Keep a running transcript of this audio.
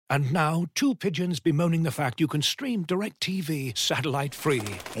And now, two pigeons bemoaning the fact you can stream DirecTV satellite-free.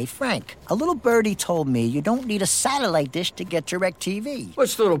 Hey, Frank, a little birdie told me you don't need a satellite dish to get DirecTV.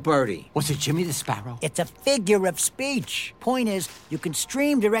 What's little birdie? Was it Jimmy the Sparrow? It's a figure of speech. Point is, you can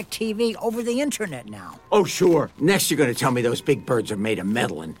stream DirecTV over the internet now. Oh, sure. Next you're going to tell me those big birds are made of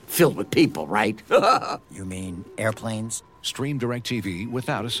metal and filled with people, right? You mean airplanes? Stream DirecTV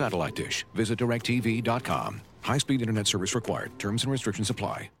without a satellite dish. Visit DirecTV.com. High-speed internet service required. Terms and restrictions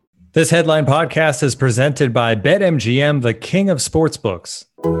apply. This Headline podcast is presented by BetMGM, the king of sportsbooks.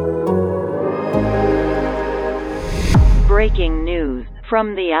 Breaking news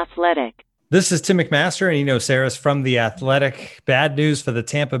from The Athletic. This is Tim McMaster and Eno Saris from The Athletic. Bad news for the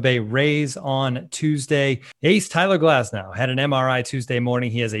Tampa Bay Rays on Tuesday. Ace Tyler Glasnow had an MRI Tuesday morning.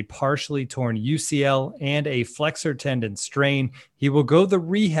 He has a partially torn UCL and a flexor tendon strain. He will go the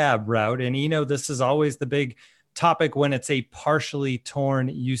rehab route. And Eno, this is always the big topic when it's a partially torn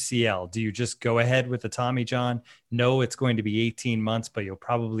UCL. Do you just go ahead with the Tommy John? No, it's going to be 18 months, but you'll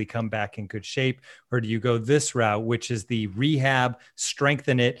probably come back in good shape. Or do you go this route, which is the rehab,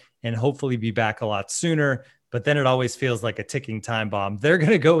 strengthen it, and hopefully be back a lot sooner? But then it always feels like a ticking time bomb. They're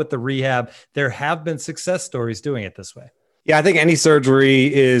going to go with the rehab. There have been success stories doing it this way. Yeah, I think any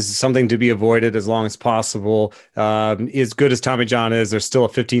surgery is something to be avoided as long as possible. As good as Tommy John is, there's still a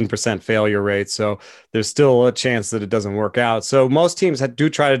 15% failure rate. So there's still a chance that it doesn't work out. So most teams do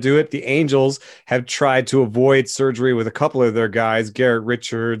try to do it. The Angels have tried to avoid surgery with a couple of their guys, Garrett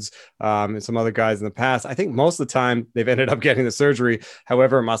Richards, and some other guys in the past. I think most of the time they've ended up getting the surgery.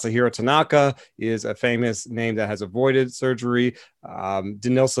 However, Masahiro Tanaka is a famous name that has avoided surgery.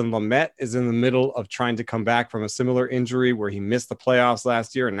 Dinelson Lamet is in the middle of trying to come back from a similar injury where he missed the playoffs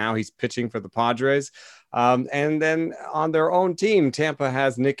last year, and now he's pitching for the Padres. And then on their own team, Tampa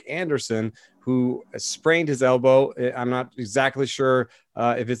has Nick Anderson, who sprained his elbow. I'm not exactly sure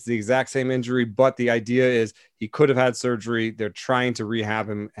if it's the exact same injury, but the idea is he could have had surgery. They're trying to rehab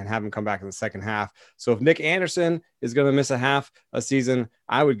him and have him come back in the second half. So if Nick Anderson is going to miss half a season,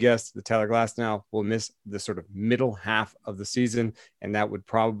 I would guess that Tyler Glasnow will miss the sort of middle half of the season, and that would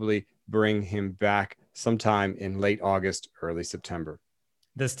probably bring him back sometime in late August, early September.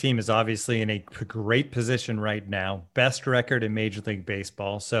 This team is obviously in a great position right now, best record in Major League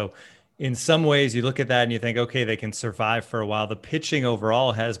Baseball. So in some ways you look at that and you think, okay, they can survive for a while. The pitching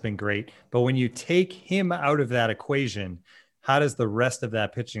overall has been great, but when you take him out of that equation, how does the rest of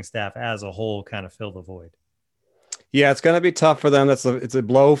that pitching staff as a whole kind of fill the void? Yeah, it's going to be tough for them. It's a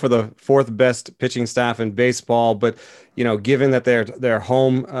blow for the fourth best pitching staff in baseball. But, you know, given that their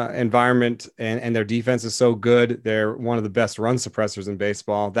home environment and their defense is so good, they're one of the best run suppressors in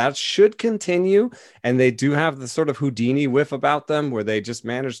baseball. That should continue. And they do have the sort of Houdini whiff about them where they just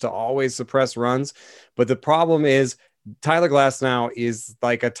manage to always suppress runs. But the problem is Tyler Glasnow is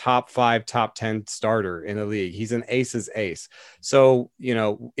like a top 5, top 10 starter in the league. He's an ace's ace. So, you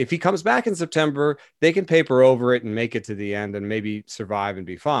know, if he comes back in September, they can paper over it and make it to the end and maybe survive and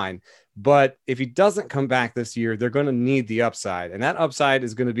be fine. But if he doesn't come back this year, they're going to need the upside. And that upside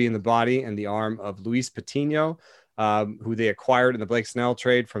is going to be in the body and the arm of Luis Patino, who they acquired in the Blake Snell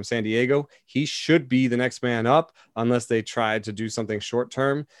trade from San Diego. He should be the next man up unless they try to do something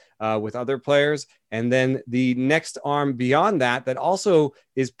short-term with other players. And then the next arm beyond that also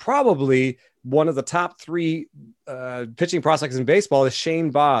is probably one of the top 3 pitching prospects in baseball is Shane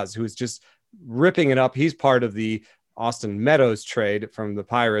Baz, who's just ripping it up. He's part of the Austin Meadows trade from the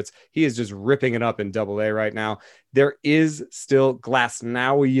Pirates. He is just ripping it up in Double-A right now. There is still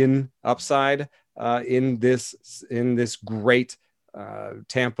Glasnowian upside in this great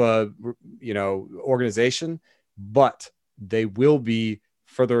Tampa, organization, but they will be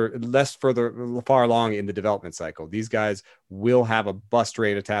far along in the development cycle. These guys will have a bust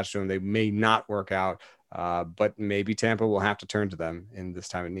rate attached to them. They may not work out, but maybe Tampa will have to turn to them in this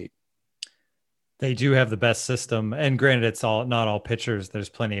time of need. They do have the best system. And granted, it's not all pitchers. There's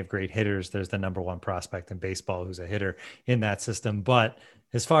plenty of great hitters. There's the number 1 prospect in baseball who's a hitter in that system. But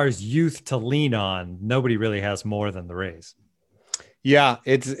as far as youth to lean on, nobody really has more than the Rays. Yeah,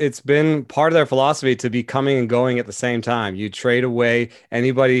 it's been part of their philosophy to be coming and going at the same time. You trade away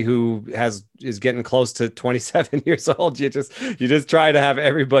anybody who is getting close to 27 years old. You just try to have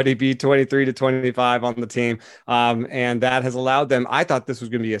everybody be 23 to 25 on the team. And that has allowed them. I thought this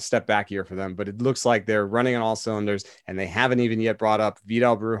was going to be a step back year for them, but it looks like they're running on all cylinders, and they haven't even yet brought up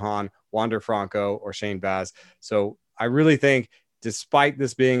Vidal Brujan, Wander Franco, or Shane Baz. So I really think, despite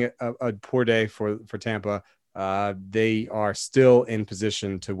this being a poor day for Tampa, they are still in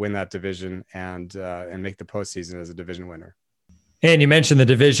position to win that division and make the postseason as a division winner. And you mentioned the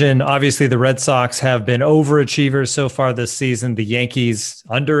division. Obviously, the Red Sox have been overachievers so far this season. The Yankees,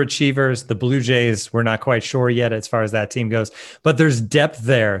 underachievers. The Blue Jays, we're not quite sure yet as far as that team goes. But there's depth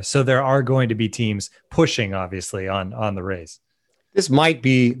there. So there are going to be teams pushing, obviously, on the Rays. This might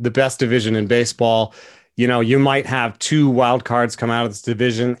be the best division in baseball. You know, you might have 2 wild cards come out of this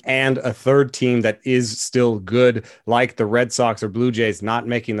division and a third team that is still good, like the Red Sox or Blue Jays, not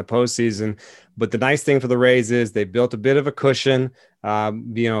making the postseason. But the nice thing for the Rays is they built a bit of a cushion,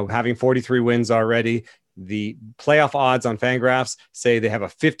 having 43 wins already. The playoff odds on Fangraphs say they have a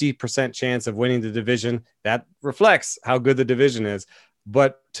 50% chance of winning the division. That reflects how good the division is.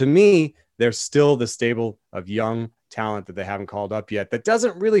 But to me, there's still the stable of young talent that they haven't called up yet. That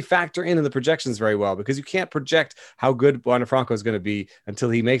doesn't really factor into the projections very well, because you can't project how good Wander Franco is going to be until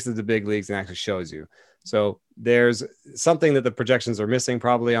he makes it to the big leagues and actually shows you. So there's something that the projections are missing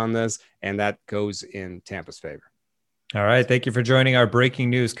probably on this, and that goes in Tampa's favor. All right. Thank you for joining our breaking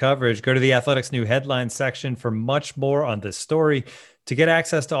news coverage. Go to the Athletics new headlines section for much more on this story. To get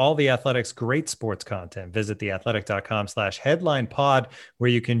access to all the Athletics' great sports content, visit theathletic.com/headlinepod, where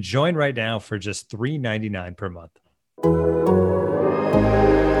you can join right now for just $3.99 per month.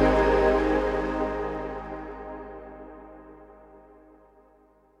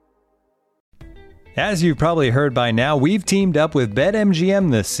 As you've probably heard by now, we've teamed up with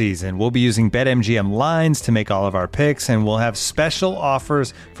BetMGM this season. We'll be using BetMGM lines to make all of our picks, and we'll have special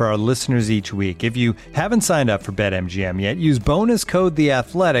offers for our listeners each week. If you haven't signed up for BetMGM yet, use bonus code The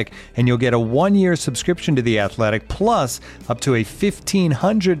Athletic, and you'll get a 1-year subscription to The Athletic, plus up to a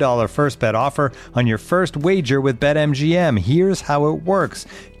 $1,500 first bet offer on your first wager with BetMGM. Here's how it works.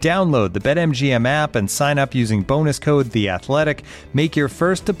 Download the BetMGM app and sign up using bonus code The Athletic. Make your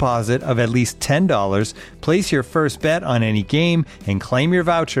first deposit of at least $10. Place your first bet on any game and claim your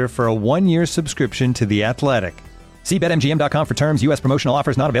voucher for a 1-year subscription to The Athletic. See BetMGM.com for terms. U.S. promotional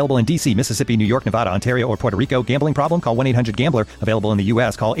offers not available in D.C., Mississippi, New York, Nevada, Ontario, or Puerto Rico. Gambling problem? Call 1-800-GAMBLER. Available in the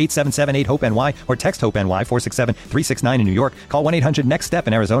U.S. Call 877-8-HOPE-NY or text HOPE-NY 467-369 in New York. Call 1-800-NEXT-STEP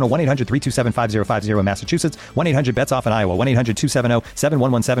in Arizona. 1-800-327-5050 in Massachusetts. 1-800-BETS-OFF in Iowa.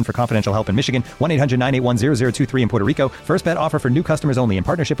 1-800-270-7117 for confidential help in Michigan. 1-800-981-0023 in Puerto Rico. First bet offer for new customers only in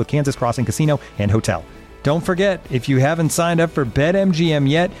partnership with Kansas Crossing Casino and Hotel. Don't forget, if you haven't signed up for BetMGM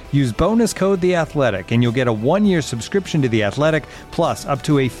yet, use bonus code The Athletic, and you'll get a 1-year subscription to The Athletic, plus up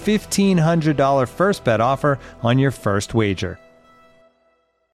to a $1,500 first bet offer on your first wager.